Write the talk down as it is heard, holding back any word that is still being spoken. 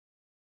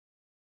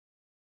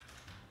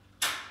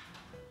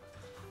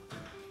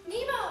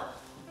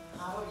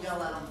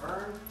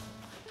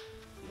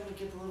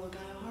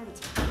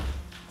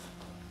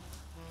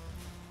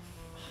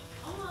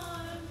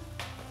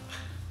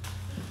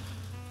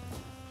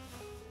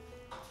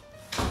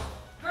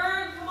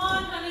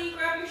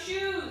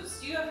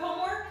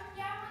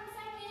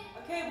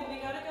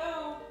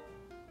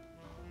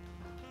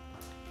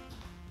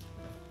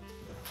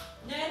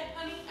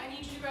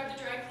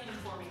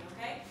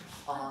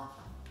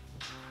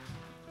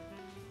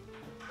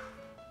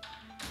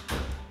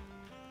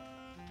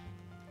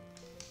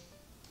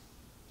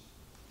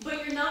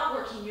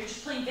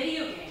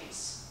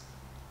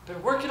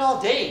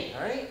all day,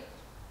 all right?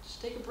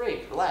 Just take a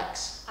break,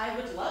 relax. I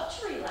would love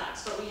to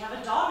relax, but we have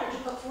a daughter to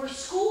put for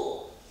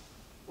school.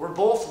 We're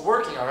both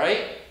working, all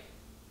right?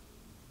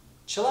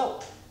 Chill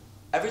out.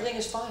 Everything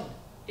is fine.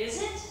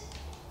 Is it?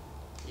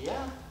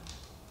 Yeah.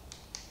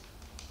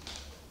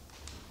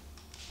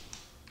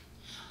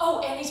 Oh,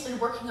 Annie's been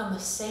working on the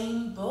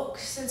same book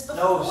since before.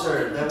 No, sir,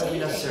 we were that won't be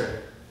dating. necessary.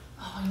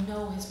 Oh, I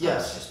know his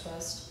Yes. publisher's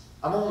best.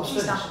 I'm almost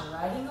He's finished. not been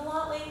writing a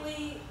lot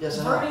lately. Yes,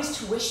 I know. Bernie's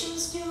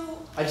tuition's due.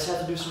 I just have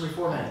to do some I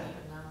reformatting. don't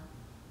even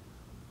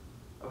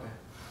know. Okay.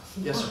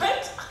 Yes, sir.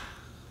 What?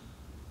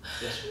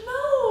 Yes, sir.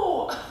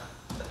 No!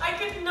 I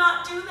could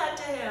not do that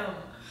to him.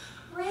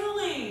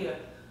 Really?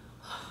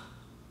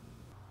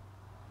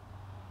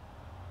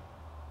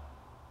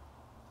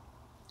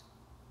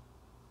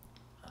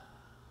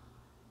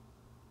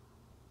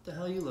 What the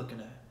hell are you looking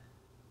at?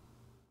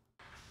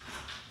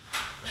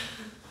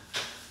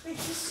 Thank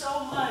you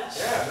so much.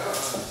 Yeah, no,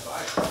 it's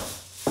fine.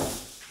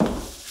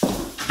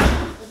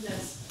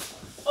 Goodness.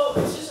 Oh,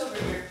 it's just over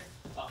here.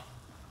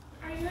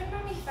 Are you and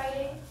Mommy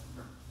fighting?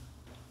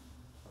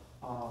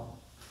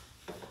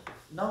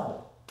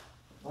 No.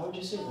 Why would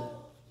you say that?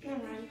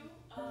 Never mind.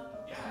 Yeah,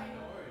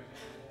 no worries.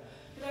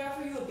 Can I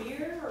offer you a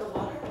beer or a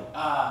water?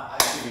 I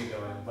should get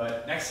going,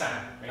 but next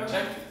time, rain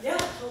check? Yeah,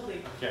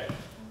 totally. Okay.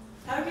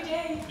 Have a good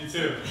day. You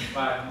too.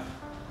 Bye.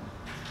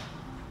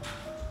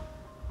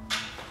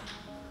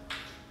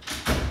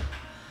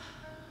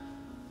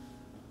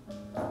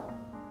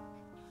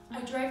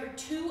 I drive her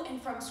to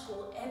and from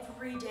school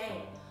every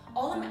day.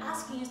 All I'm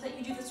asking is that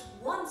you do this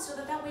once so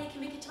that way I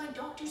can make it to my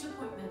doctor's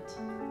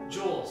appointment.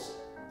 Jules,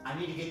 I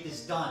need to get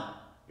this done.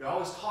 You're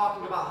always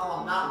talking about how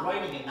I'm not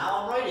writing, and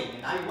now I'm writing,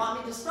 and now you want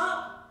me to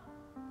stop?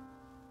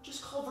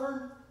 Just call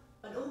Vern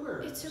an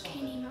Uber. It's or okay,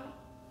 something.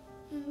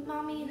 Nemo.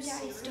 Mommy and You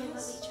Daddy still love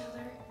serious? each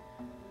other.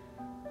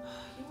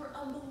 You were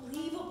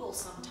unbelievable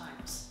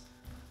sometimes.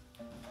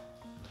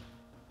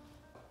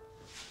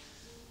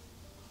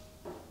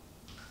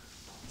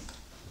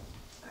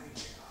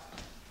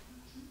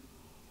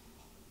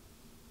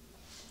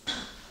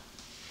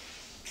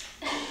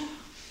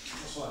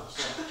 Slow,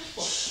 slow.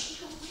 You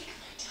don't wake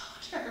my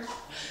daughter.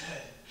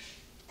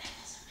 That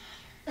doesn't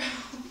matter.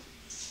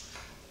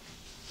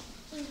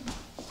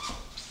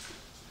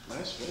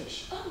 Nice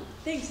fish. Oh,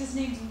 thanks. His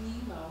name's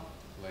Nemo.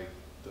 Like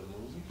the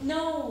movie?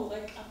 No,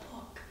 like a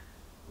book.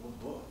 What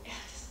book? Yeah,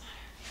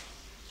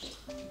 it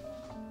doesn't matter.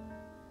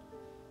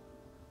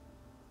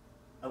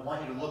 I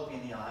want you to look me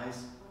in the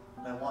eyes,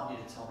 and I want you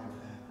to tell me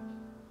what happened.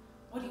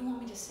 What do you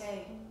want me to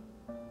say?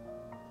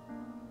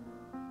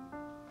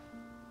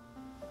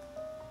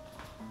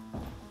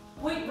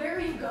 Wait, where are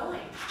you going?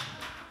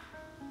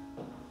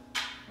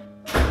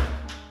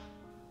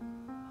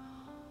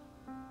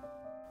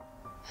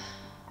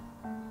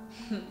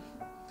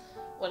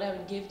 What I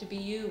would give to be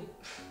you.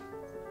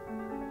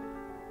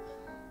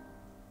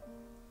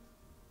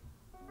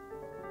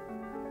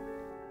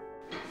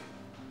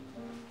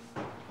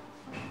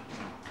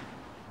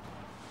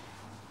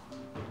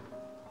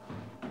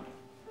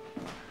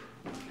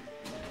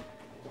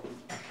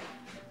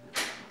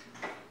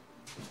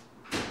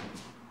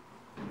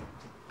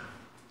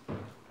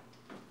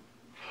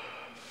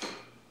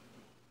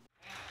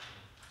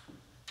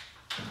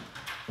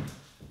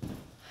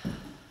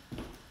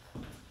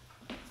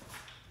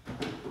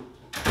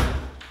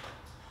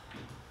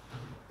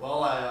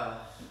 Well, I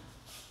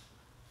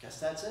guess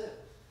that's it.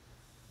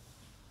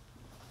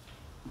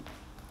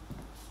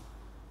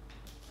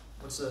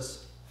 What's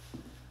this?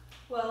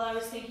 Well, I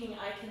was thinking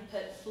I can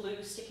put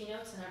blue sticky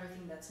notes on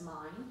everything that's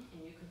mine,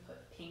 and you can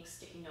put pink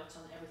sticky notes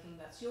on everything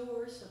that's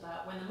yours, so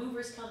that when the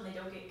movers come, they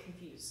don't get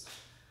confused.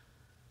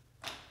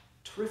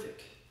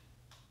 Terrific.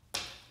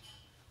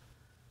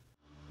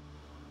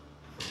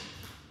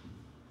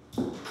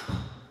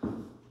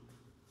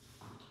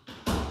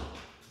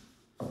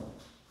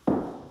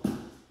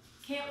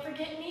 Can't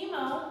forget me.